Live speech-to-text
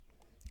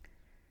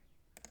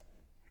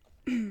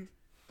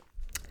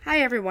Hi,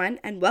 everyone,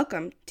 and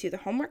welcome to the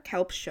Homework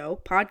Help Show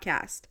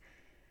podcast.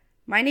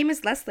 My name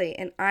is Leslie,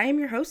 and I am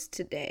your host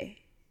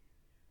today.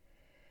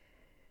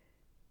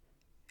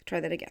 Try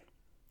that again.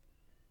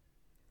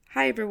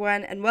 Hi,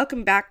 everyone, and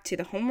welcome back to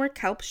the Homework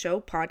Help Show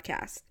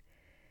podcast.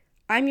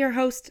 I'm your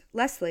host,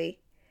 Leslie,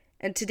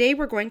 and today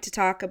we're going to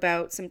talk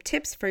about some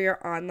tips for your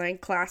online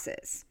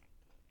classes.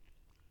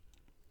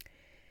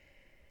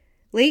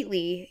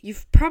 Lately,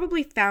 you've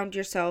probably found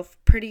yourself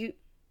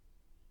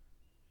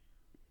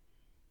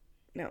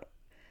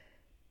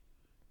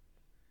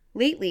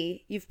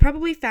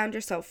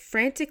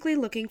frantically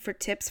looking for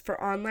tips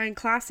for online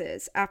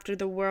classes after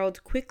the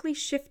world quickly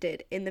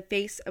shifted in the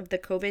face of the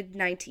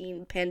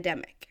COVID-19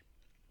 pandemic.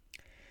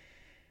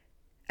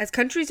 As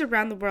countries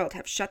around the world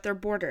have shut their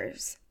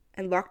borders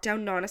and locked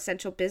down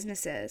non-essential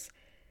businesses,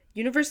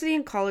 university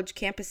and college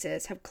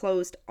campuses have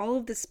closed all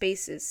of the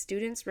spaces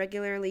students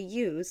regularly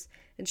use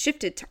and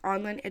shifted to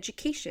online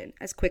education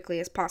as quickly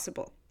as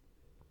possible.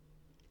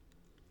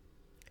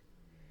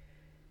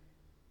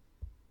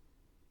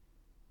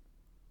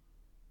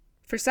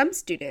 For some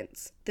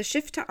students, the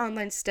shift to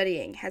online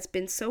studying has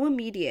been so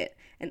immediate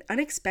and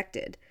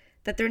unexpected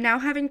that they're now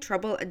having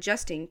trouble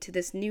adjusting to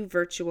this new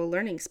virtual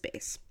learning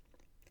space.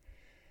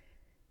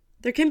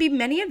 There can be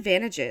many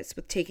advantages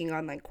with taking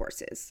online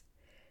courses.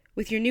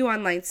 With your new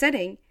online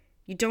setting,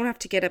 you don't have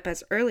to get up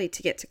as early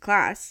to get to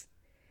class.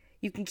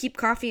 You can keep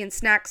coffee and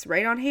snacks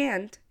right on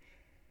hand.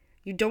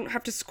 You don't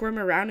have to squirm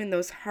around in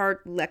those hard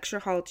lecture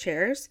hall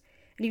chairs,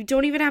 and you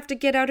don't even have to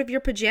get out of your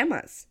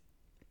pajamas.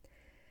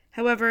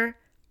 However,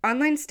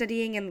 online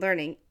studying and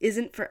learning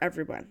isn't for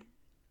everyone.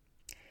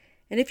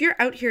 And if you're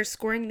out here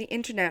scoring the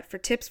internet for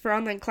tips for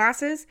online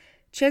classes,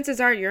 chances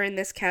are you're in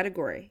this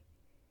category.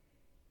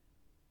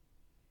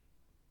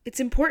 It's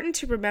important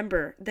to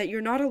remember that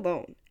you're not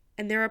alone,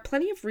 and there are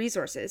plenty of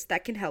resources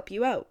that can help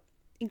you out,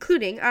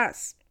 including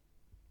us.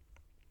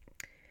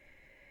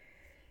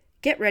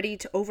 Get ready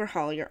to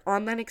overhaul your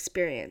online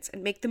experience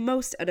and make the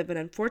most out of an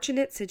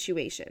unfortunate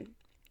situation.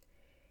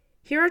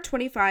 Here are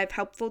 25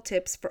 helpful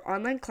tips for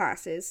online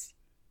classes.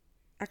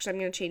 Actually, I'm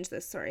going to change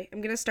this, I'm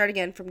going to start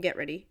again from get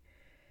ready.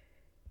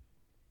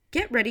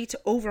 Get ready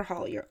to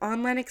overhaul your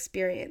online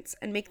experience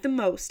and make the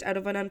most out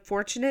of an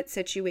unfortunate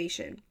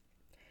situation.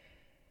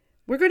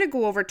 We're going to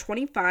go over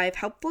 25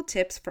 helpful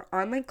tips for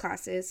online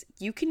classes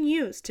you can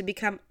use to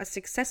become a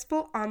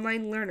successful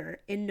online learner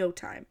in no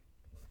time.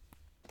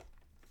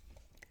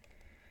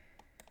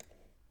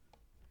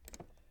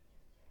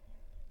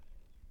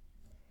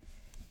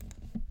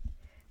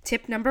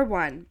 Tip number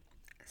 1,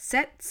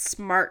 set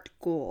SMART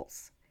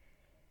goals.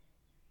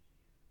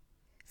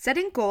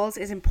 Setting goals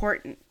is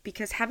important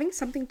because having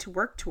something to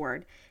work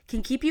toward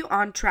can keep you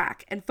on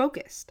track and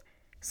focused.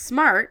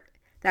 SMART,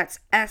 that's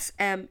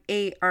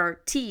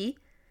S-M-A-R-T,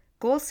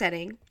 goal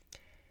setting,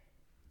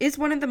 is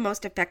one of the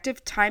most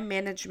effective time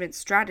management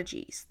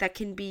strategies that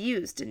can be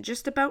used in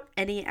just about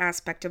any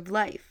aspect of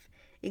life,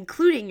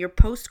 including your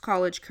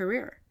post-college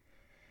career.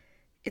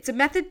 It's a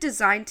method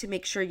designed to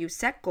make sure you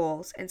set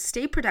goals and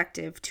stay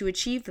productive to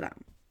achieve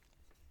them.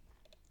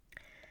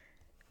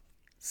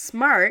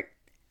 SMART,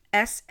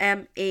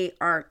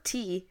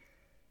 S-M-A-R-T,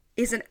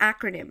 is an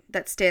acronym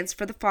that stands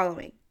for the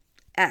following: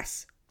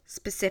 S,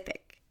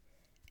 specific;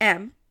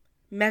 M,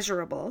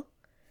 measurable;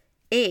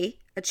 A,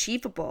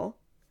 achievable;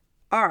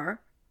 R,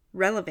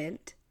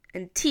 relevant;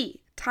 and T,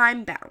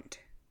 time-bound.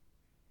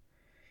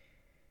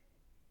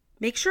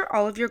 Make sure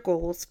all of your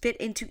goals fit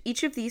into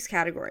each of these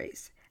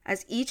categories,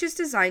 as each is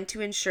designed to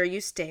ensure you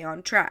stay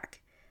on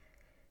track.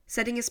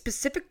 Setting a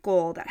specific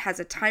goal that has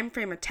a time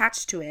frame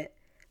attached to it,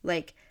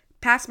 like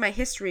pass my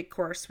history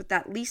course with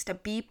at least a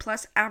B+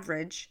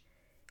 average,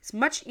 is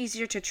much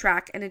easier to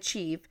track and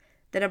achieve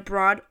than a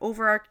broad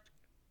overarching.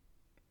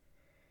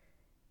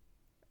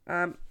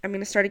 I'm going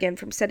to start again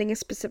from setting a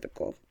specific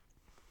goal.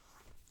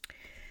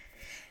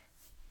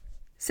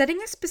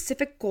 Setting a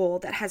specific goal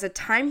that has a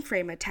time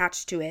frame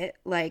attached to it,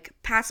 like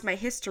pass my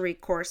history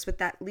course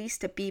with at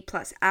least a B+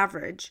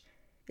 average,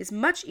 is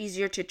much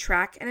easier to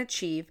track and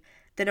achieve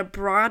than a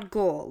broad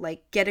goal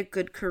like get a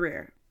good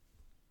career.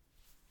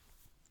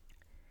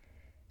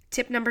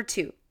 Tip number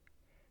 2,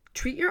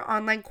 treat your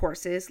online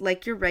courses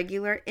like your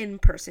regular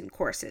in-person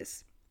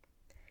courses.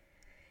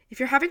 If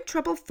you're having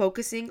trouble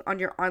focusing on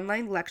your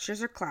online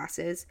lectures or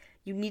classes,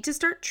 you need to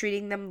start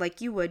treating them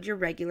like you would your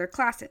regular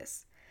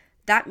classes.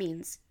 That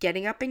means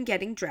getting up and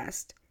getting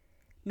dressed,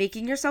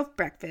 making yourself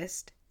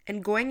breakfast,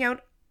 and going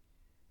out.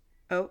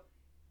 I'm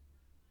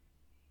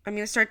going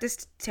to start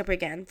this tip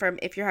again from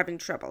if you're having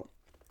trouble.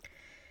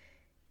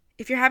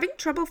 If you're having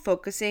trouble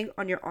focusing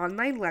on your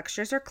online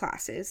lectures or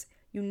classes,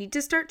 you need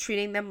to start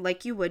treating them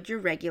like you would your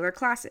regular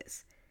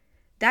classes.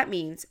 That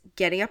means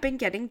getting up and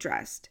getting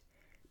dressed,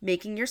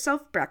 making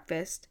yourself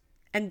breakfast,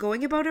 and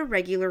going about a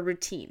regular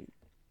routine.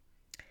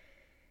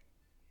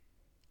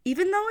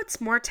 Even though it's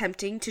more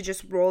tempting to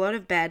just roll out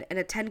of bed and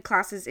attend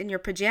classes in your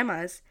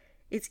pajamas,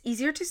 it's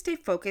easier to stay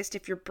focused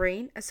if your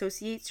brain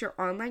associates your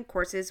online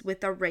courses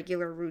with a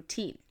regular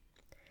routine.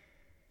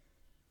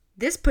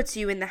 This puts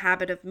you in the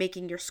habit of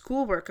making your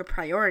schoolwork a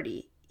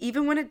priority,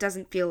 even when it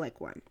doesn't feel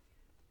like one.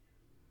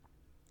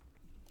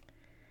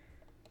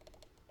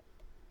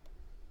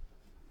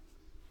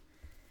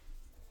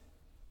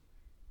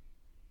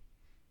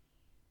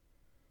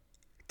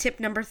 Tip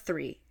number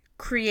 3,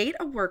 create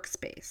a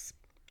workspace.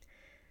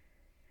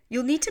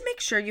 You'll need to make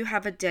sure you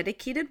have a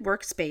dedicated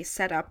workspace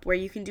set up where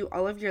you can do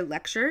all of your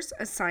lectures,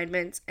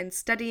 assignments, and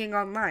studying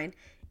online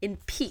in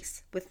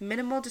peace with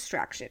minimal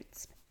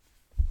distractions.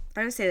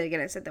 I'm going to say that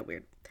again. I said that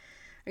weird.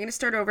 I'm going to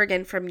start over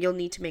again from you'll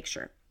need to make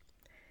sure.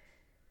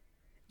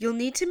 You'll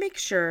need to make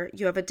sure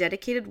you have a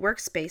dedicated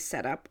workspace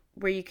set up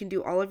where you can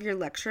do all of your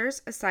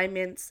lectures,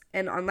 assignments,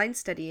 and online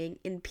studying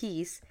in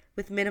peace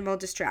with minimal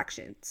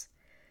distractions.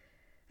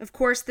 Of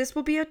course, this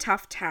will be a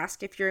tough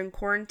task if you're in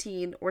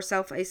quarantine or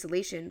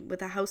self-isolation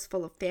with a house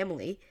full of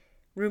family,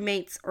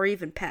 roommates, or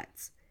even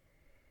pets.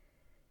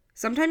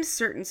 Sometimes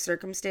certain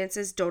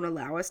circumstances don't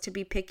allow us to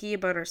be picky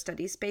about our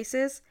study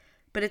spaces,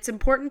 but it's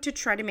important to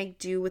try to make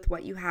do with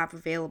what you have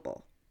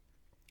available.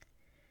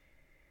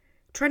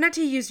 Try not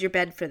to use your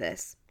bed for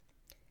this.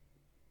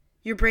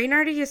 Your brain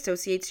already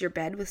associates your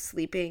bed with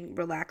sleeping,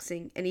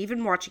 relaxing, and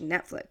even watching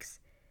Netflix.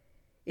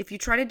 If you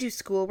try to do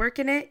schoolwork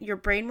in it, your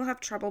brain will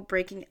have trouble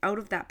breaking out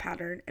of that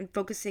pattern and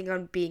focusing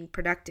on being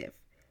productive.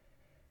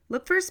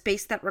 Look for a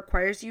space that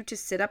requires you to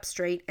sit up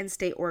straight and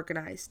stay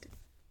organized.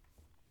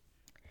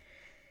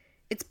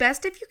 It's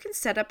best if you can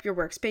set up your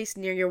workspace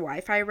near your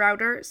Wi-Fi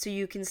router so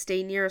you can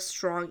stay near a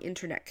strong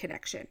internet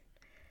connection.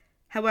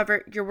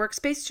 However, your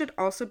workspace should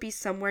also be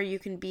somewhere you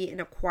can be in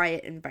a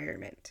quiet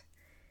environment.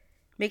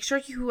 Make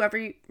sure whoever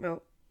you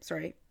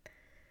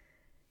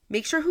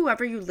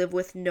live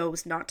with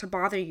knows not to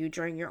bother you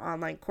during your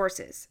online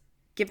courses.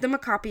 Give them a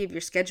copy of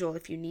your schedule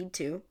if you need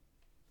to.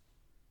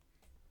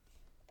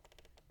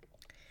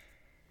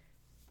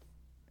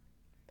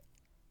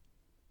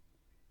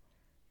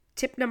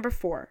 Tip number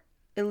 4,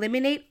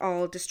 eliminate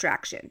all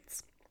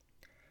distractions.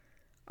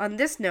 On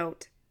this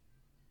note,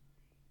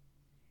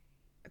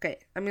 I'm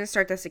going to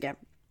start this again.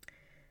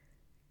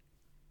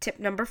 Tip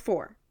number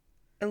 4,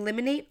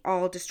 eliminate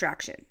all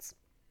distractions.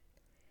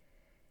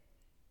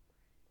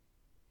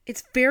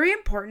 It's very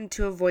important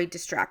to avoid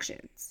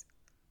distractions.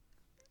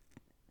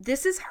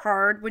 This is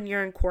hard when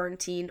you're in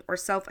quarantine or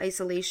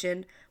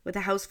self-isolation with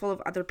a house full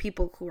of other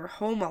people who are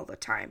home all the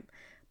time,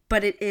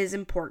 but it is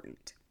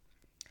important.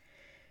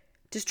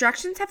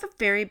 Distractions have a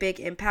very big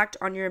impact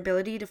on your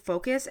ability to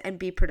focus and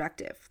be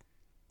productive.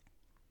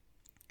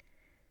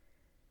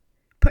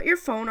 Put your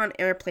phone on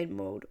airplane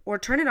mode or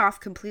turn it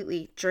off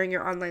completely during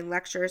your online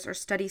lectures or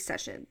study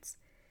sessions.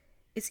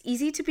 It's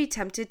easy to be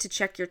tempted to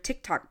check your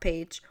TikTok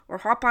page or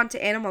hop onto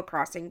Animal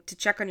Crossing to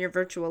check on your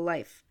virtual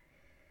life.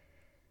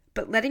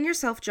 But letting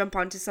yourself jump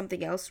onto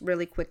something else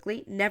really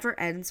quickly never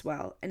ends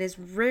well and is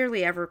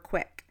rarely ever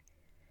quick.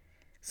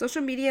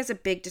 Social media is a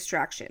big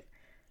distraction,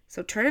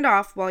 so turn it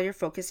off while you're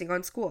focusing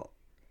on school.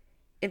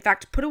 In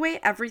fact, put away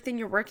everything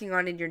you're working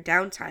on in your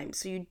downtime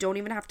so you don't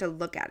even have to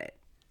look at it.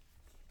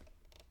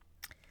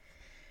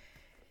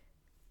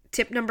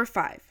 Tip number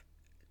 5,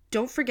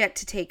 don't forget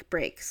to take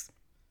breaks.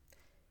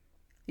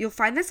 You'll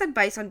find this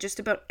advice on just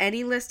about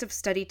any list of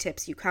study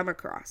tips you come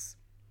across.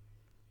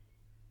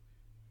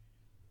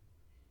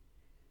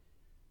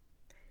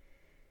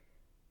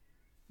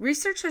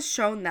 Research has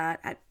shown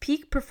that at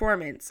peak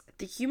performance,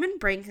 the human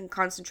brain can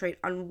concentrate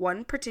on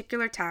one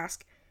particular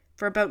task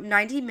for about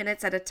 90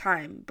 minutes at a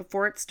time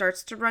before it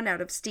starts to run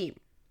out of steam.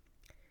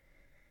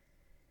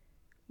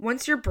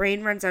 Once your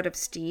brain runs out of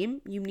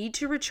steam, you need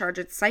to recharge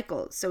its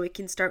cycle so it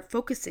can start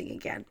focusing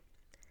again.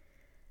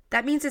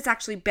 That means it's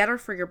actually better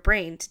for your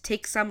brain to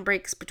take some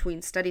breaks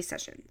between study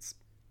sessions.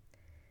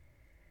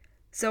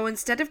 So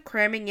instead of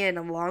cramming in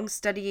a long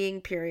studying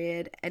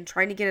period and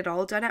trying to get it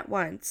all done at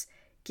once,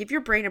 give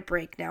your brain a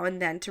break now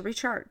and then to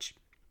recharge.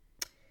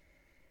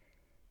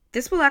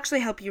 This will actually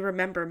help you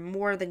remember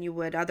more than you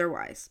would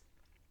otherwise.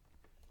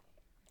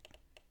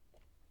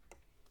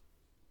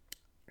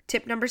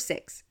 Tip number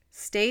 6,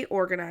 stay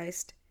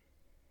organized.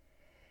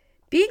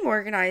 Being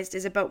organized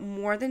is about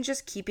more than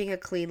just keeping a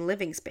clean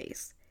living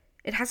space.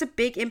 It has a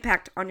big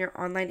impact on your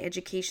online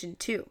education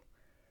too.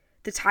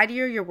 The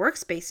tidier your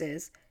workspace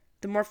is,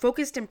 the more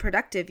focused and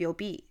productive you'll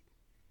be.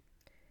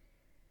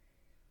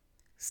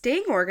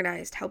 Staying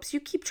organized helps you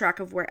keep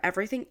track of where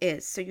everything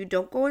is so you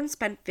don't go and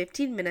spend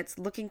 15 minutes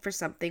looking for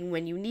something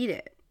when you need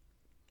it.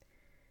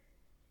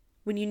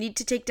 When you need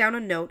to take down a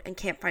note and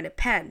can't find a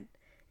pen,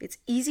 it's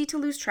easy to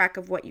lose track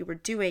of what you were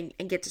doing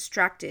and get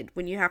distracted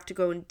when you have to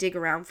go and dig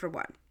around for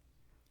one.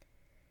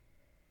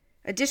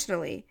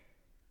 Additionally,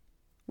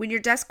 when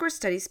your desk or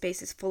study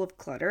space is full of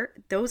clutter,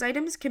 those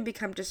items can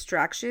become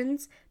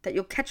distractions that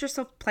you'll catch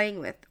yourself playing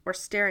with or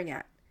staring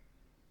at.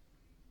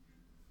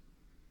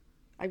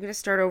 I'm going to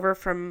start over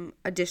from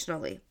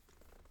additionally.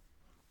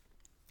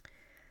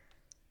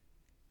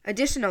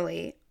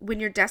 Additionally, when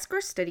your desk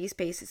or study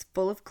space is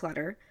full of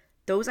clutter,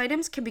 those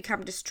items can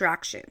become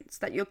distractions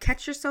that you'll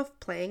catch yourself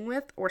playing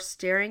with or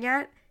staring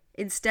at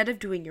instead of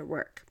doing your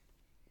work.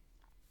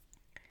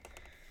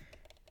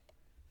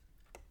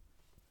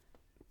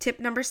 Tip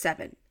number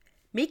 7,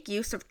 Make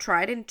use of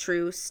tried and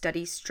true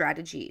study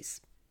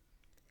strategies.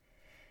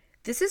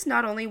 This is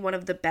not only one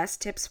of the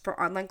best tips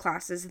for online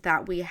classes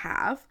that we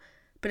have,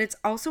 but it's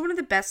also one of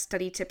the best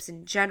study tips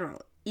in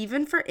general,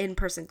 even for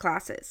in-person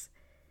classes.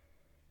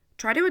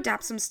 Try to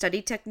adapt some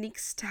study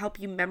techniques to help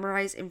you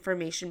memorize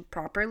information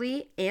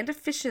properly and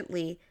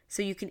efficiently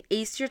so you can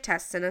ace your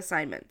tests and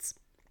assignments.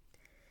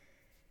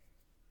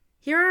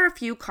 Here are a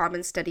few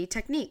common study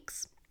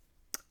techniques.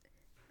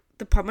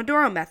 The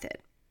Pomodoro method.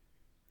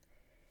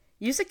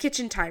 Use a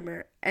kitchen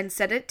timer and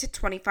set it to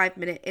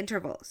 25-minute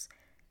intervals.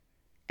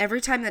 Every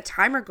time the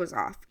timer goes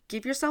off,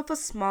 give yourself a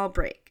small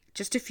break,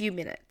 just a few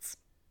minutes.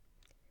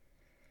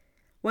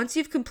 Once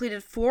you've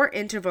completed 4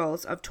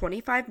 intervals of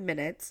 25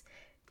 minutes,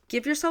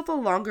 give yourself a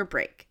longer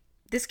break.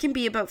 This can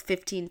be about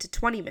 15 to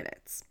 20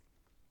 minutes.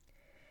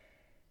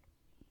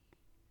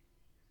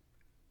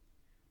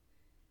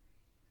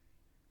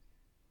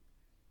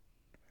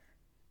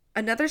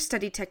 Another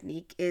study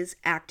technique is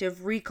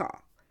active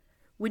recall.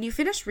 When you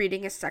finish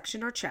reading a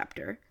section or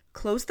chapter,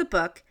 close the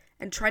book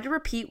and try to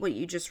repeat what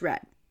you just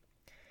read.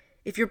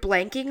 If you're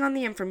blanking on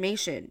the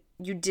information,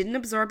 you didn't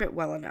absorb it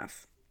well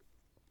enough.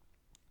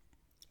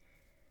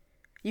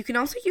 You can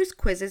also use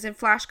quizzes and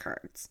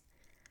flashcards.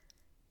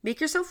 Make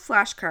yourself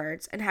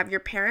flashcards and have your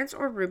parents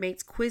or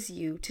roommates quiz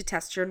you to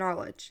test your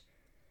knowledge.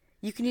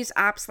 You can use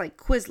apps like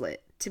Quizlet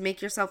to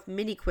make yourself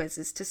mini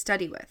quizzes to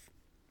study with.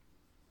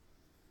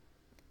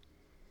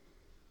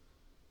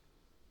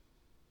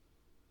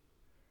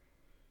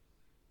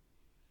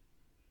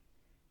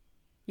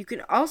 You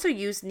can also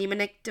use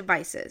mnemonic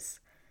devices.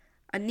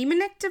 A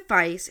mnemonic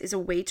device is a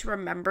way to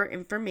remember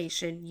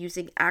information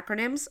using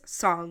acronyms,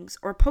 songs,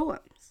 or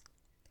poems.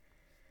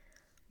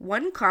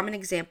 One common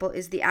example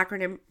is the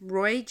acronym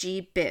Roy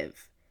G.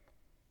 Biv.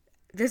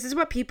 This is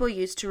what people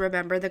use to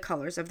remember the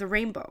colors of the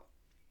rainbow.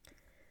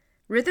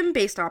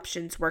 Rhythm-based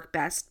options work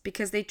best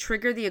because they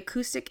trigger the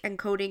acoustic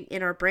encoding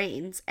in our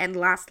brains and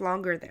last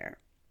longer there.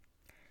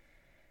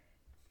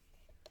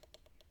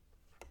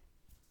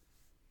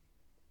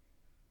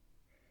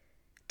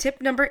 Tip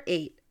number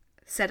 8,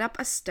 set up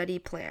a study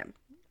plan.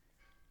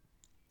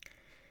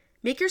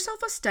 Make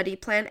yourself a study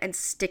plan and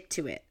stick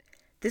to it.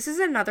 This is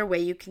another way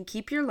you can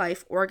keep your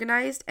life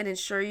organized and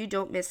ensure you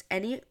don't miss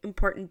any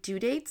important due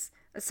dates,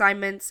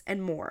 assignments,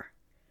 and more.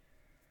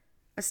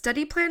 A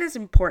study plan is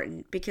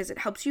important because it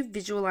helps you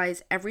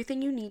visualize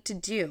everything you need to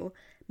do,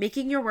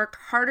 making your work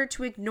harder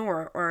to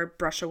ignore or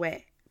brush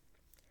away.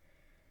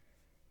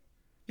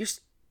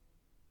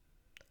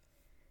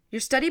 Your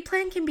study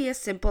plan can be as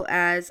simple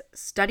as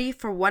study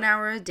for 1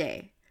 hour a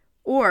day,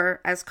 or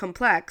as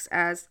complex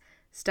as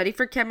study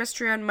for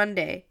chemistry on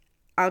Monday,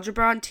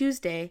 algebra on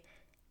Tuesday,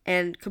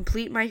 and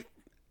complete my...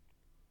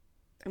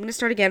 I'm going to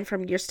start again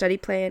from your study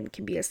plan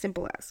can be as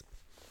simple as...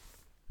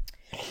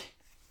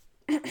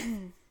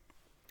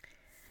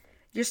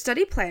 Your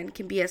study plan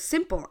can be as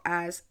simple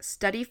as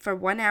study for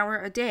 1 hour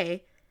a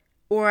day,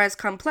 or as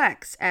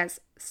complex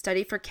as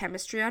study for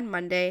chemistry on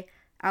Monday,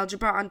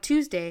 algebra on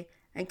Tuesday,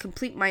 and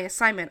complete my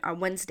assignment on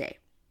Wednesday.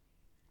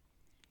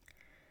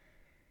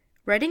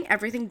 Writing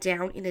everything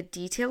down in a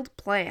detailed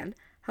plan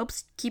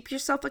helps keep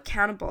yourself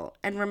accountable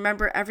and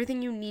remember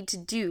everything you need to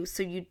do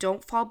so you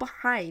don't fall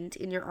behind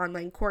in your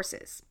online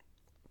courses.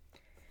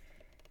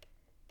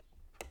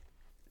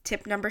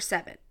 Tip number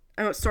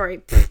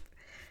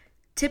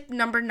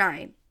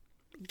 9.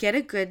 Get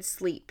a good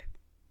sleep.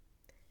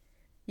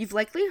 You've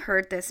likely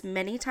heard this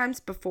many times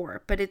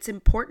before, but it's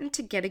important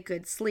to get a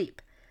good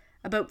sleep,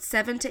 about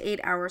 7 to 8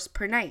 hours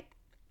per night.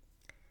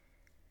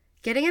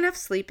 Getting enough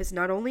sleep is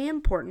not only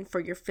important for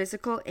your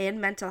physical and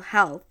mental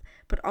health,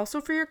 but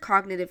also for your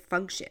cognitive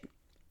function.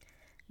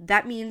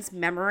 That means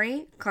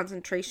memory,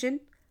 concentration,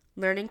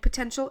 learning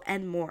potential,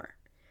 and more.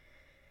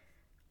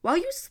 While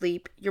you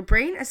sleep, your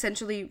brain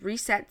essentially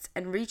resets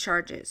and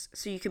recharges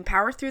so you can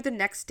power through the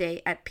next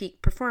day at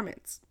peak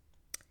performance.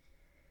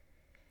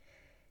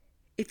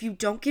 If you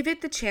don't give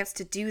it the chance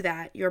to do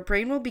that, your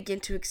brain will begin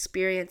to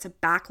experience a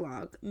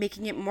backlog,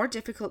 making it more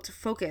difficult to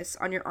focus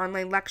on your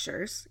online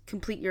lectures,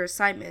 complete your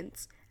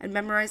assignments, and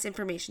memorize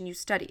information you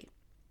study.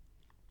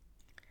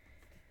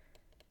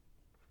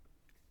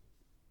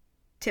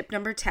 Tip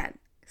number 10.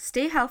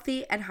 Stay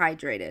healthy and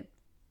hydrated.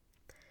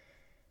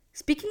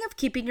 Speaking of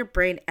keeping your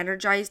brain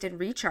energized and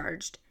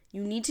recharged,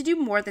 you need to do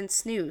more than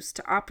snooze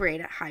to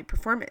operate at high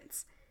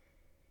performance.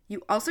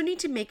 You also need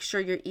to make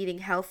sure you're eating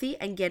healthy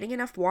and getting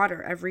enough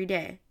water every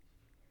day.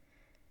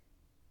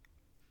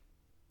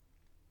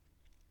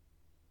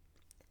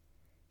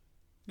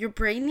 Your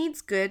brain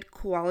needs good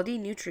quality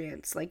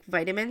nutrients like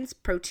vitamins,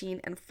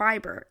 protein, and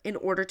fiber in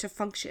order to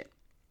function.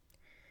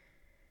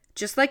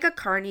 Just like a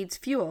car needs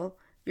fuel,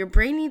 your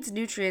brain needs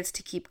nutrients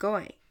to keep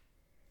going.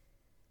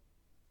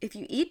 If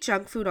you eat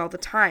junk food all the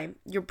time,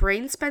 your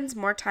brain spends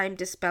more time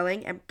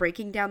dispelling and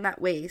breaking down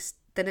that waste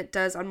than it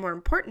does on more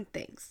important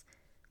things,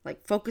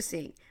 like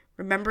focusing,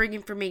 remembering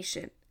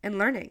information, and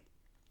learning.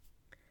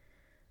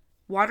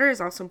 Water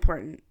is also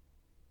important.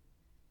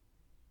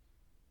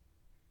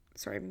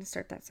 Sorry, I'm going to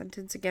start that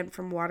sentence again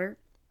from water.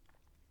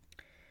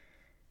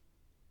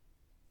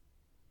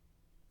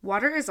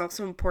 Water is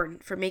also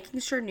important for making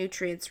sure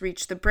nutrients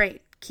reach the brain,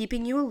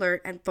 keeping you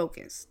alert and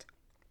focused.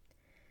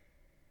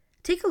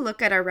 Take a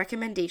look at our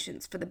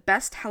recommendations for the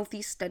best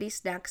healthy study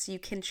snacks you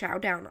can chow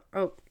down.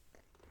 Oh,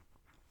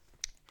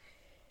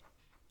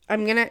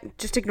 I'm going to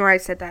just ignore I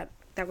said that.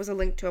 That was a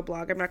link to a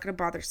blog. I'm not going to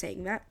bother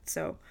saying that.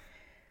 So,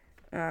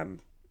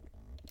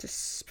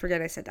 just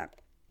forget I said that.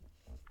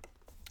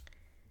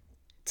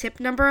 Tip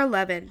number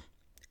 11,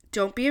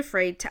 don't be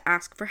afraid to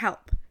ask for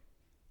help.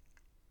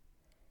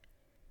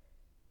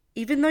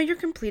 Even though you're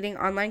completing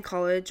online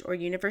college or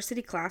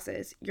university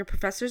classes, your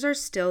professors are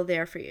still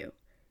there for you.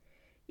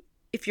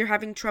 If you're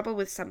having trouble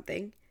with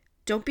something,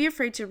 don't be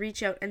afraid to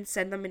reach out and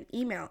send them an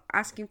email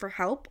asking for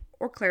help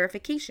or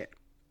clarification.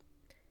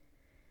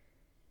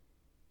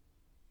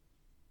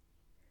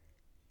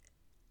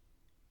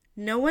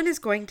 No one is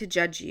going to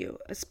judge you,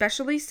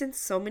 especially since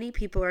so many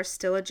people are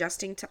still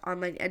adjusting to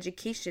online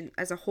education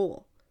as a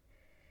whole.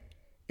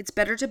 It's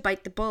better to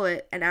bite the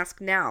bullet and ask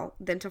now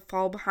than to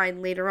fall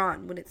behind later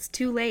on when it's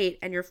too late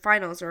and your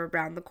finals are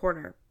around the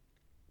corner.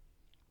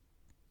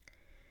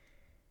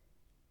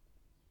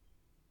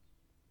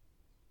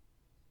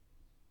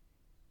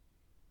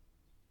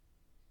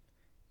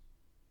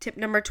 Tip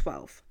number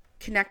 12,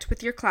 connect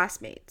with your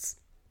classmates.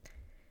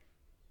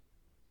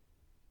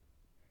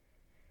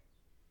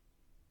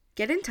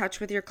 Get in touch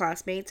with your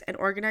classmates and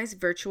organize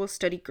virtual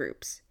study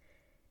groups.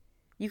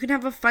 You can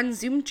have a fun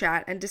Zoom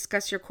chat and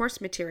discuss your course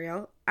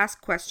material,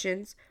 ask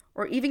questions,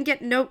 or even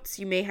get notes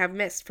you may have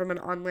missed from an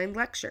online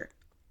lecture.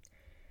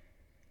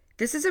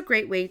 This is a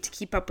great way to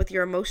keep up with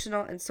your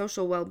emotional and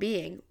social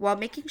well-being while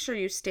making sure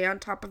you stay on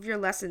top of your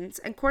lessons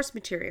and course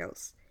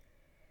materials.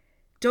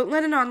 Don't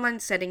let an online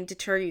setting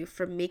deter you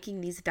from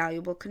making these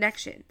valuable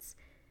connections.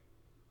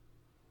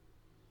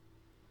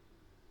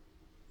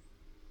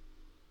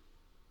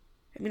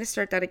 I'm going to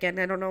start that again.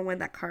 I don't know when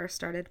that car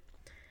started.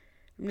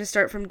 I'm going to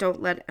start from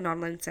don't let an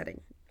online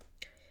setting.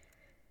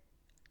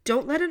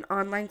 Don't let an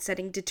online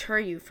setting deter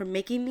you from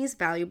making these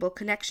valuable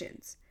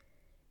connections.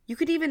 You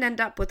could even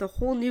end up with a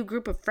whole new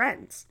group of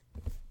friends.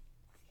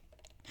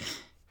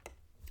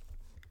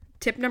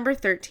 Tip number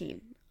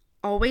 13,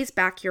 always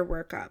back your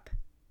work up.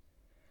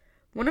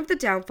 One of the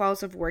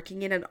downfalls of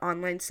working in an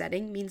online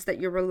setting means that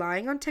you're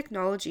relying on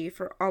technology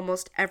for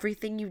almost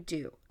everything you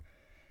do.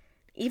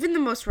 Even the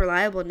most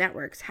reliable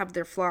networks have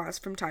their flaws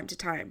from time to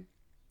time.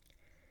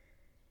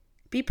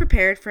 Be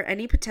prepared for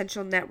any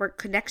potential network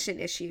connection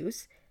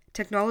issues.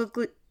 I'm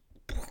going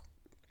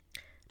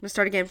to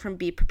start again from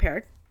be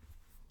prepared.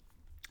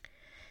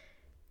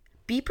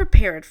 Be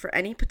prepared for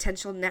any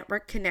potential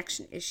network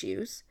connection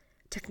issues,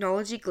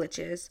 technology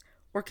glitches,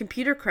 or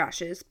computer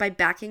crashes by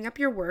backing up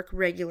your work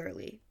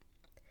regularly.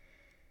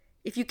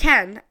 If you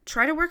can,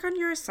 try to work on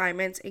your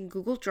assignments in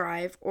Google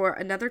Drive or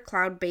another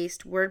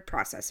cloud-based word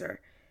processor.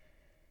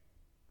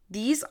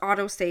 These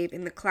autosave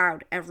in the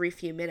cloud every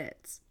few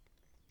minutes.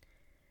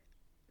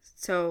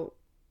 So,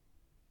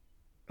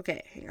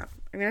 okay, hang on.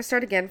 I'm going to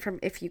start again from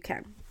if you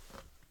can.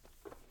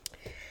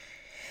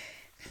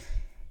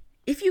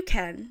 If you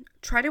can,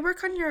 try to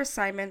work on your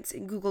assignments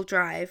in Google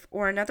Drive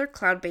or another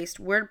cloud-based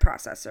word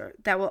processor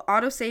that will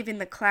autosave in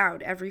the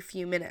cloud every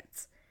few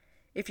minutes.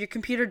 If your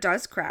computer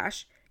does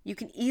crash, you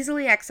can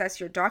easily access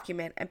your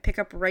document and pick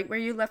up right where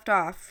you left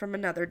off from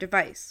another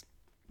device.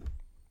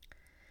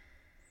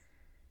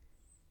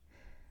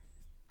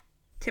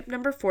 Tip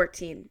number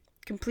 14,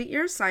 complete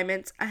your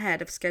assignments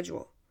ahead of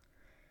schedule.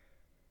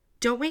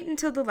 Don't wait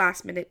until the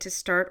last minute to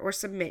start or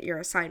submit your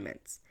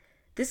assignments.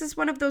 This is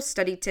one of those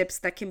study tips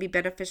that can be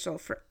beneficial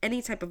for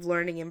any type of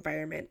learning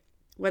environment,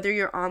 whether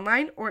you're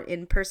online or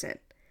in person.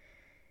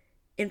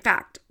 In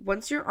fact,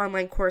 once your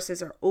online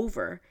courses are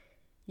over,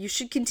 you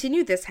should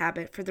continue this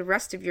habit for the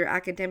rest of your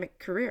academic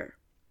career.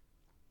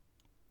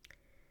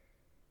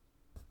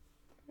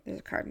 There's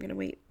a car, I'm going to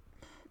wait.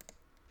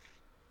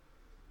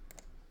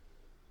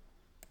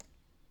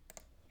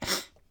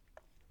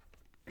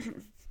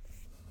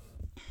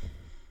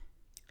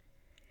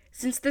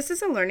 Since this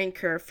is a learning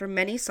curve for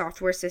many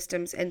software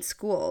systems and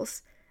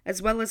schools,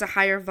 as well as a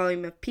higher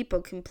volume of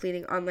people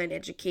completing online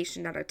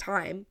education at a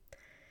time,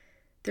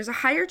 there's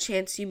a higher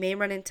chance you may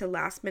run into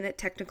last-minute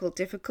technical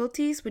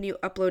difficulties when you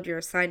upload your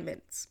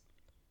assignments.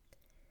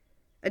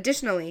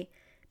 Additionally,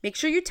 make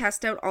sure you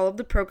test out all of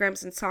the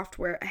programs and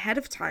software ahead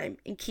of time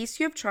in case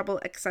you have trouble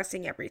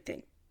accessing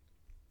everything.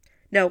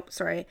 I'm going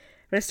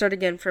to start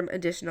again from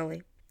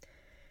additionally.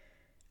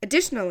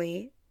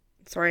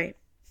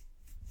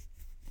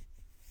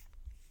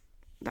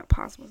 That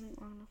pause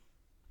wasn't long enough.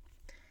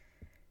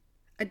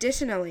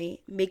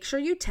 Additionally, make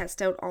sure you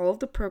test out all of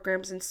the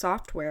programs and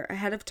software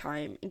ahead of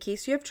time in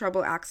case you have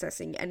trouble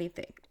accessing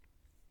anything.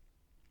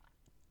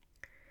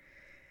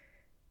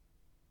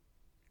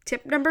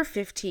 Tip number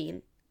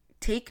 15,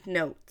 take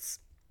notes.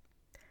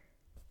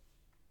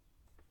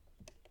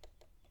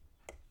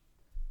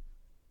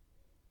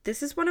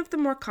 This is one of the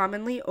more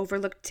commonly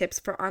overlooked tips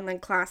for online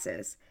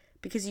classes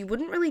because you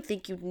wouldn't really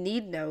think you'd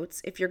need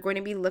notes if you're going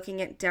to be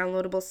looking at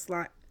downloadable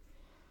slides.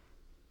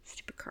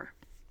 Stupid car.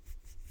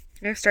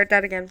 I'm going to start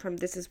that again from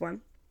this is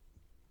one.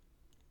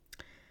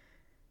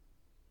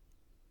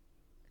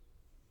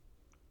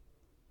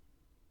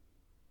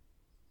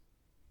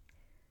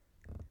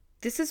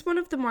 This is one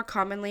of the more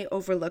commonly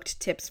overlooked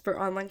tips for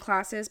online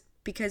classes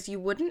because you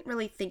wouldn't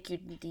really think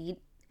you'd need...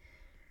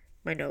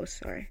 My nose,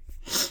 sorry.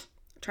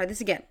 Try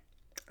this again.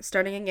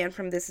 Starting again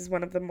from This is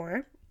one of the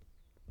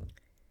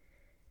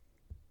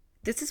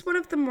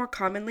more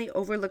commonly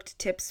overlooked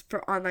tips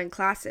for online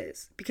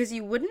classes because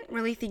you wouldn't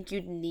really think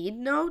you'd need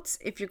notes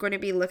if you're going to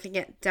be looking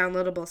at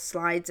downloadable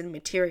slides and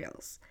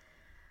materials.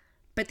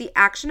 But the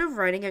action of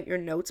writing out your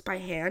notes by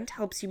hand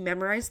helps you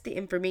memorize the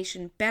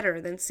information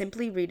better than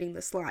simply reading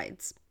the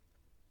slides.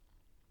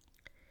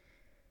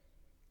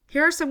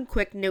 Here are some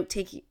quick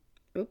note-taking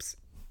tips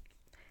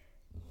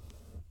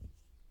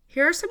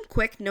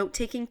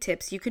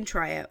you can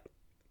try out.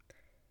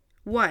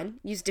 1.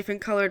 Use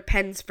different colored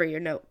pens for your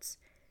notes.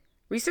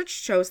 Research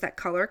shows that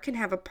color can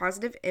have a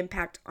positive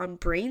impact on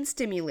brain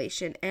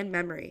stimulation and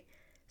memory,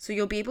 so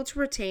you'll be able to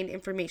retain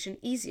information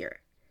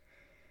easier.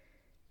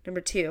 Number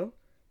 2.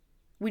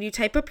 When you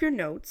type up your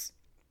notes,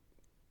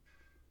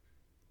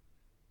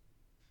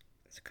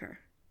 I'm going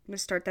to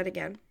start that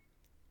again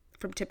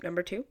from tip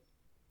number 2.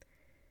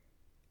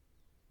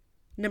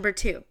 Number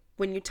 2,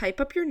 when you type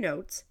up your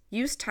notes,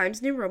 use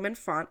Times New Roman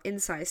font in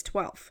size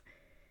 12.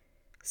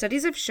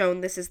 Studies have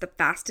shown this is the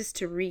fastest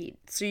to read,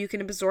 so you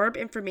can absorb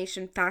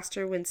information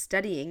faster when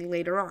studying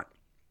later on.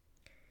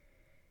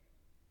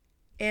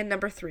 And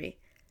number 3,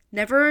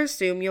 never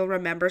assume you'll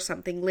remember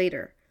something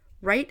later.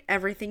 Write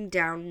everything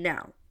down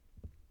now.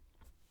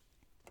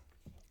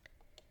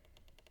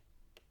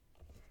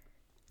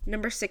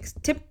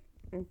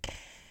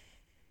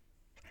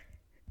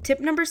 Tip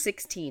number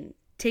 16.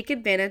 Take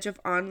advantage of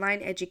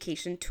online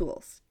education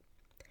tools.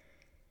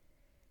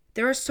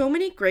 There are so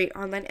many great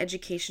online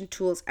education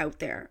tools out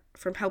there,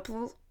 from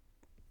helpful...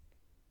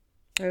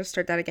 I'll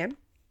start that again.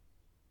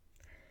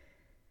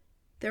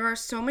 There are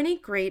so many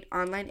great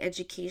online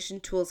education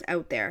tools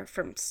out there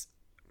from...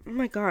 Oh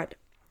my God.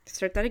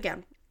 Start that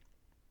again.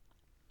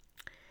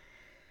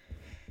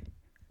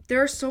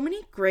 There are so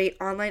many great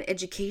online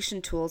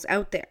education tools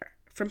out there,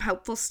 from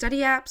helpful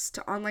study apps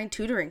to online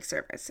tutoring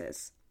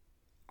services.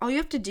 All you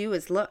have to do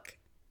is look.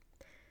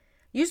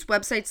 Use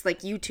websites like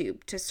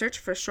YouTube to search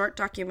for short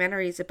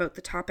documentaries about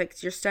the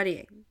topics you're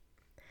studying.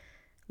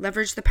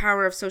 Leverage the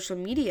power of social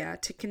media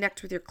to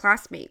connect with your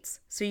classmates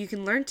so you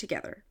can learn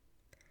together.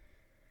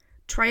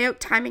 Try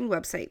out timing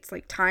websites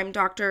like Time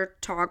Doctor,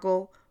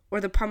 Toggle, or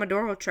the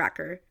Pomodoro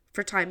Tracker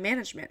for time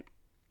management.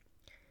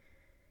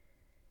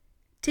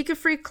 Take a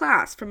free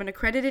class from an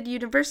accredited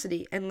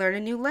university and learn a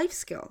new life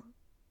skill.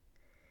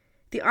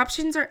 The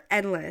options are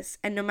endless,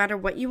 and no matter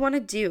what you want to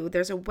do,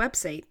 there's a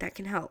website that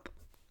can help.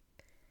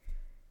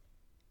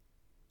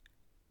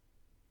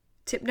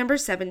 Tip number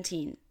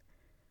 17.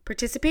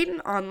 Participate in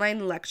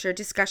online lecture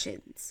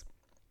discussions.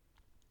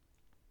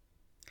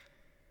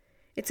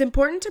 It's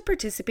important to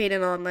participate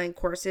in online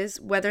courses,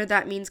 whether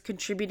that means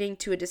contributing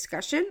to a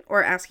discussion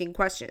or asking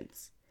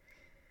questions.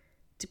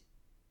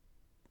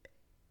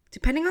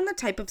 Depending on the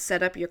type of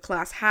setup your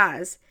class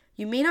has,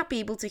 you may not be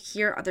able to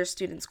hear other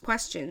students'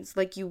 questions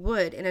like you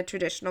would in a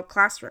traditional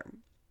classroom.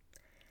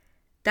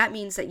 That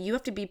means that you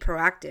have to be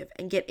proactive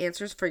and get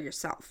answers for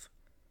yourself.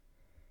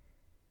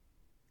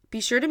 Be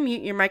sure to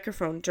mute your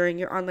microphone during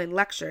your online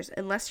lectures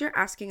unless you're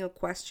asking a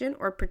question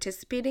or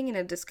participating in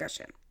a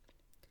discussion.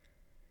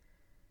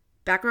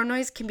 Background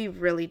noise can be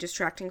really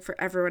distracting for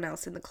everyone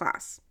else in the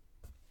class.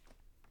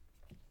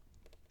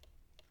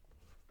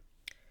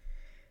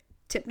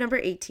 Tip number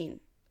 18.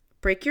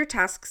 Break your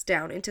tasks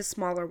down into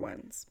smaller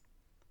ones.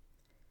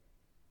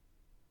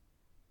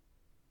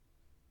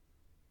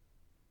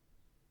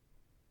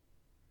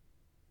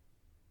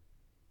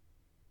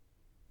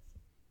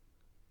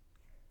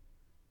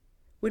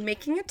 When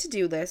making a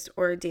to-do list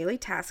or a daily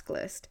task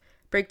list,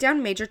 break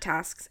down major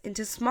tasks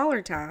into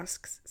smaller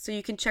tasks so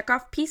you can check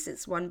off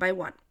pieces one by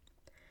one.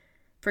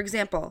 For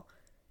example,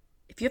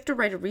 if you have to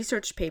write a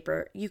research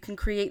paper, you can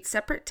create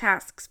separate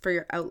tasks for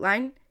your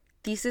outline,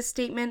 thesis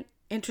statement,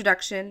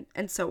 introduction,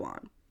 and so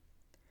on.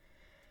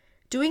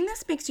 Doing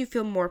this makes you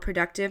feel more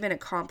productive and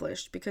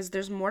accomplished because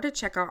there's more to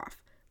check off,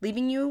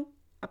 leaving you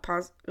a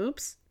pause.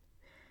 Oops.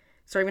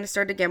 Sorry, I'm going to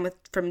start again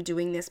from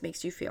doing this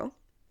makes you feel.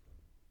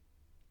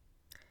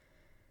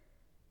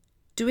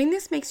 Doing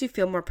this makes you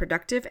feel more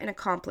productive and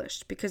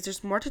accomplished because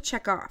there's more to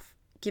check off,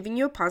 giving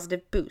you a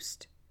positive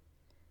boost.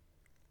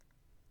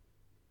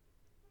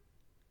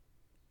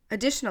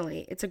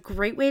 Additionally, it's a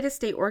great way to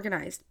stay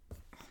organized.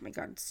 Oh my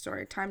God,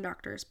 sorry, Time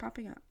Doctor is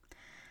popping up.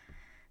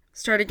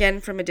 Start again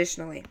from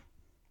additionally.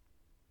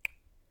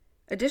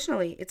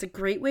 Additionally, it's a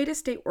great way to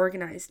stay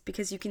organized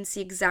because you can see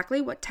exactly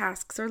what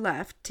tasks are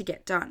left to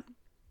get done.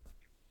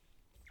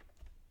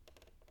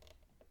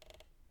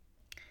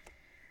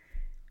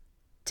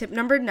 Tip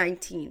number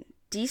 19,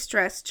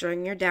 de-stress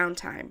during your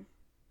downtime.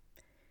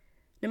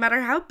 No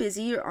matter how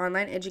busy your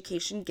online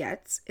education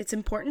gets, it's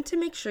important to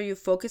make sure you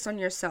focus on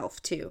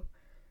yourself too.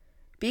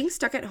 Being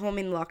stuck at home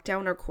in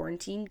lockdown or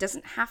quarantine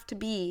doesn't have to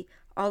be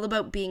all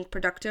about being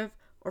productive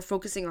or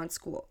focusing on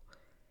school.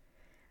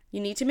 You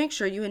need to make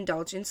sure you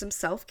indulge in some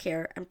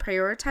self-care and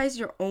prioritize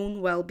your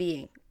own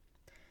well-being.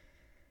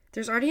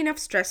 There's already enough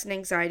stress and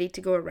anxiety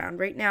to go around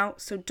right now,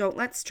 so don't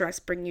let stress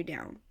bring you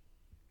down.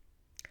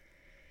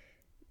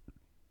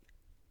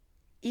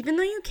 Even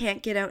though you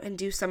can't get out and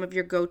do some of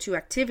your go-to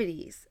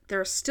activities, there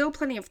are still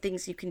plenty of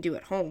things you can do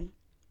at home.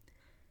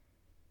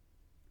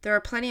 There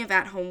are plenty of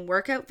at-home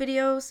workout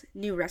videos,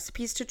 new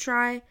recipes to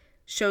try,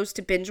 shows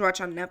to binge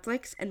watch on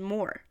Netflix, and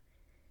more.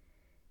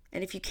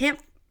 And if you can't,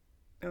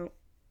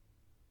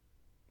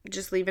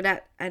 just leave it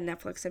at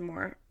Netflix and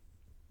more.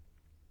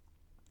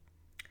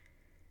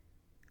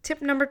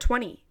 Tip number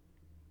 20.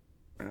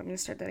 I'm going to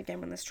start that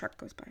again when this truck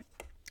goes by.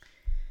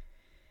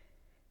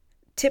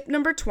 Tip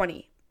number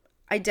 20.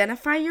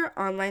 Identify your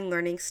online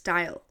learning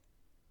style.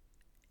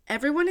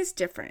 Everyone is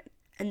different,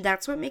 and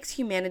that's what makes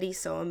humanity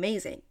so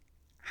amazing.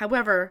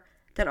 However,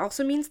 that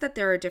also means that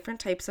there are different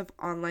types of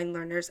online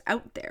learners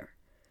out there.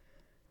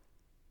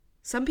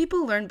 Some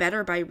people learn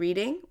better by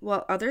reading,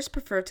 while others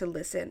prefer to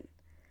listen.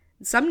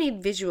 Some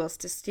need visuals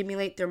to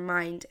stimulate their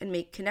mind and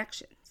make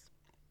connections.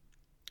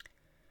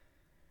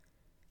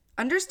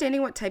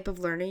 Understanding what type of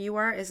learner you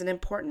are is an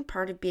important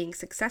part of being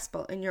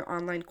successful in your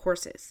online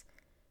courses.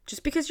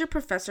 Just because your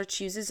professor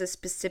chooses a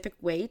specific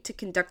way to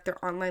conduct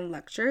their online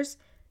lectures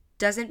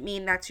doesn't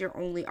mean that's your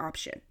only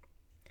option.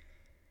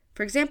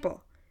 For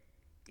example,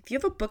 if you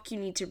have a book you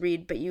need to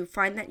read but you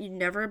find that you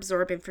never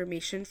absorb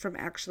information from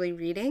actually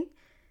reading,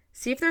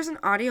 see if there's an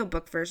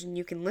audiobook version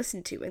you can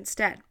listen to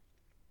instead.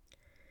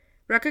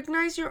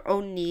 Recognize your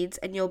own needs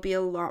and you'll be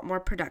a lot more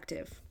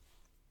productive.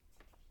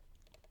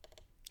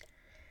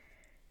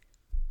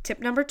 Tip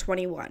number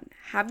 21.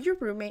 Have your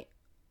roommate...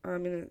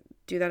 I'm going to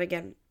do that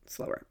again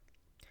slower.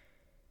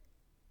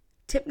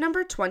 Tip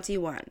number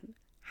 21.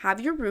 Have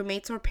your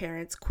roommates or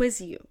parents quiz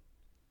you.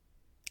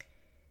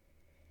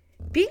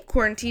 Being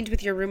quarantined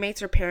with your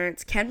roommates or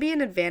parents can be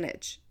an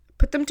advantage.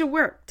 Put them to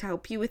work to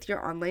help you with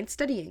your online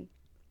studying.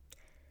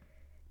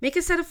 Make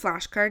a set of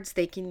flashcards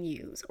they can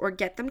use, or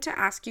get them to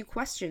ask you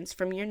questions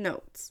from your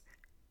notes.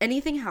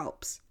 Anything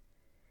helps.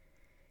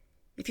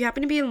 If you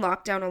happen to be in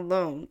lockdown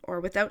alone or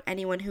without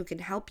anyone who can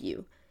help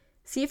you,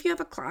 see if you have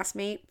a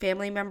classmate,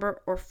 family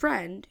member, or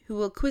friend who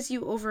will quiz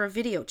you over a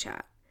video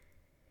chat.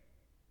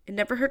 It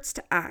never hurts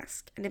to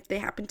ask, and if they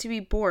happen to be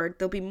bored,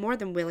 they'll be more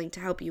than willing to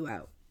help you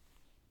out.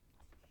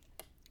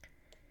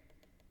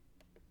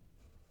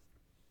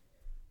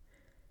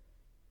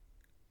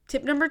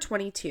 Tip number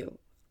 22.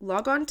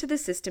 Log on to the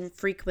system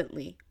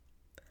frequently.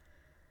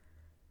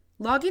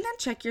 Log in and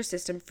check your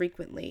system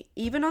frequently,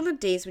 even on the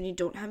days when you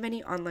don't have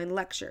any online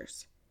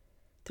lectures.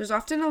 There's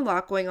often a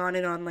lot going on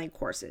in online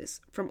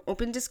courses, from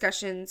open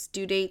discussions,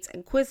 due dates,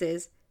 and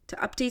quizzes to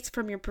updates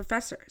from your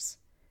professors.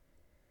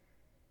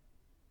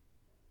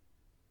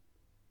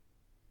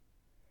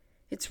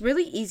 It's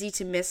really easy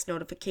to miss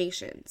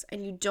notifications,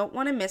 and you don't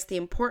want to miss the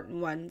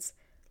important ones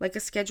like a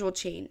schedule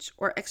change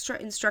or extra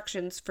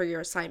instructions for your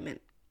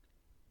assignment.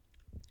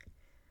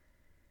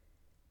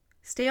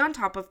 Stay on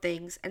top of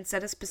things and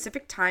set a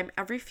specific time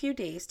every few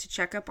days to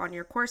check up on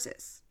your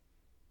courses.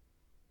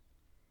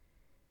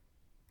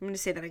 I'm going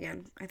to say that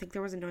again. I think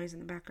there was a noise in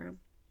the background.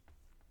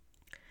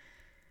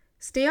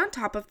 Stay on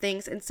top of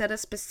things and set a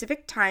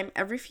specific time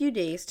every few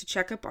days to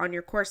check up on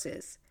your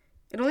courses.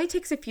 It only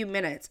takes a few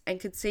minutes and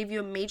could save you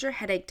a major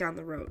headache down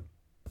the road.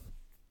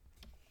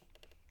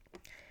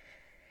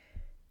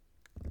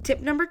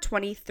 Tip number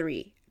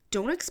 23.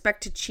 Don't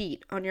expect to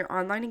cheat on your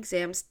online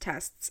exams,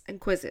 tests, and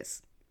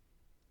quizzes.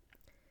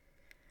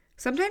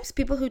 Sometimes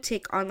people who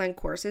take online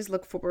courses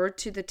look forward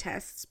to the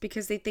tests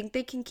because they think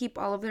they can keep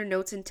all of their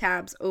notes and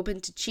tabs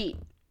open to cheat.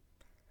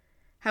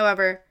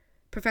 However,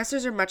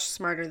 professors are much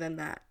smarter than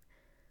that.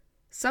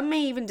 Some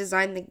may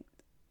design the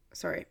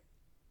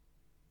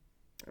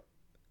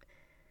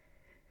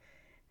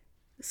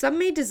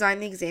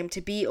exam to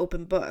be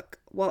open book,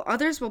 while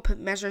others will put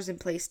measures in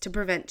place to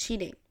prevent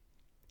cheating.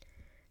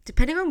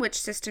 Depending on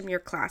which system your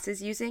class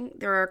is using,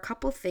 there are a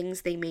couple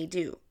things they may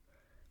do.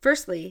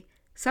 Firstly,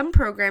 some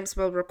programs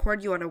will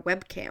record you on a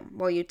webcam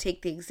while you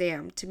take the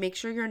exam to make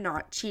sure you're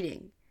not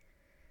cheating.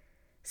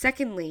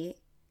 Secondly,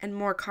 and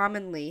more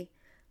commonly,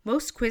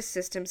 most quiz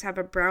systems have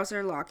a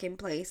browser lock in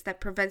place that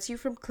prevents you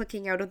from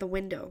clicking out of the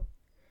window.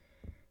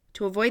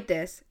 To avoid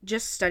this,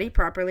 just study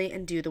properly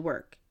and do the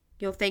work.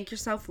 You'll thank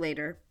yourself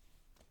later.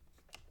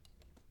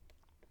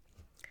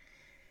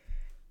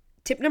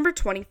 Tip number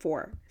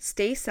 24.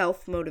 Stay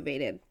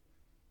self-motivated.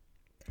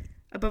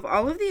 Above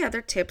all of the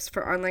other tips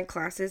for online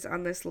classes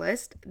on this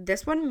list,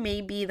 this one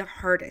may be the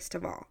hardest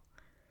of all.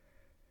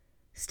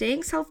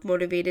 Staying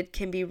self-motivated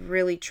can be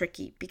really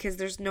tricky because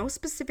there's no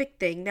specific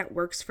thing that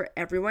works for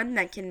everyone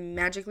that can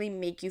magically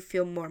make you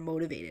feel more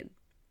motivated.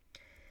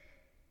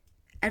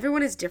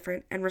 Everyone is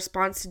different and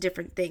responds to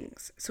different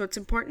things, so it's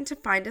important to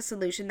find a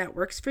solution that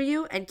works for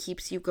you and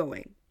keeps you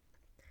going.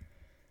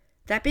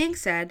 That being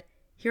said,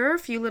 here are a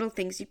few little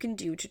things you can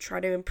do to try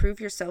to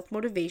improve your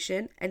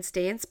self-motivation and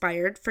stay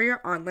inspired for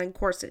your online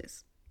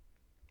courses.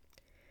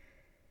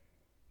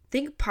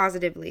 Think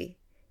positively.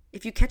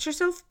 If you catch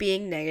yourself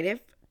being negative,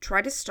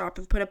 try to stop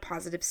and put a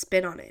positive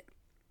spin on it.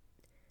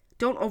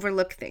 Don't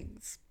overlook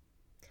things.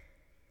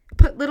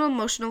 Put little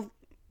emotional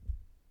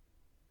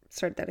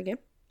Start that again.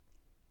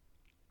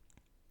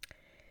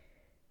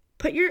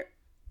 Put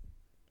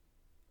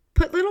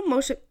little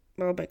motion.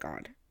 Oh my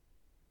God.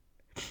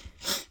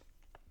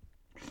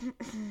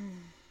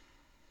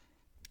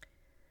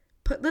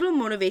 Put little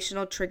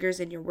motivational triggers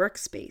in your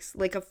workspace,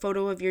 like a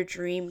photo of your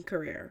dream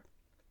career.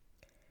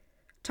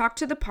 Talk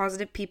to the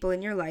positive people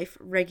in your life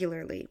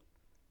regularly.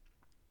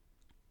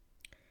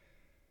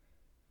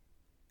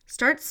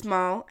 Start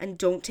small and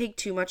don't take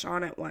too much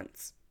on at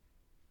once.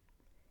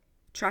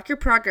 Track your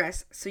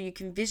progress so you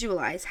can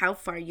visualize how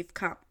far you've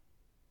come.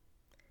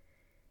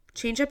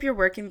 Change up your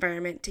work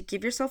environment to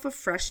give yourself a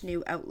fresh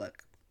new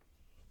outlook.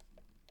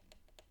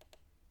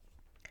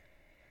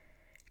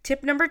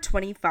 Tip number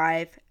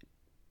 25.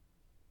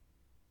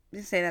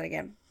 Let's say that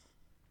again.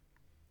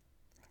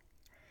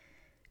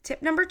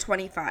 Tip number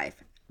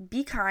 25.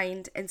 Be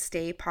kind and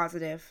stay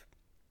positive.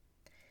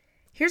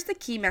 Here's the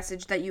key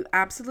message that you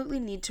absolutely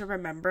need to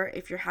remember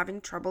if you're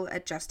having trouble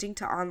adjusting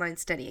to online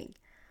studying.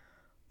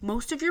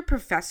 Most of your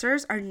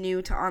professors are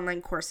new to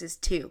online courses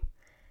too.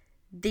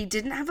 They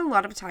didn't have a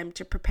lot of time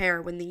to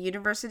prepare when the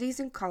universities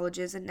and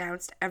colleges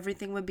announced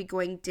everything would be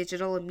going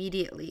digital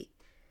immediately.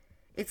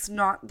 It's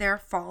not their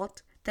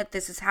fault that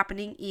this is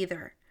happening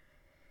either.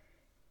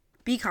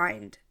 Be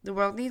kind. The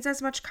world needs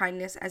as much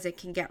kindness as it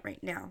can get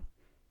right now.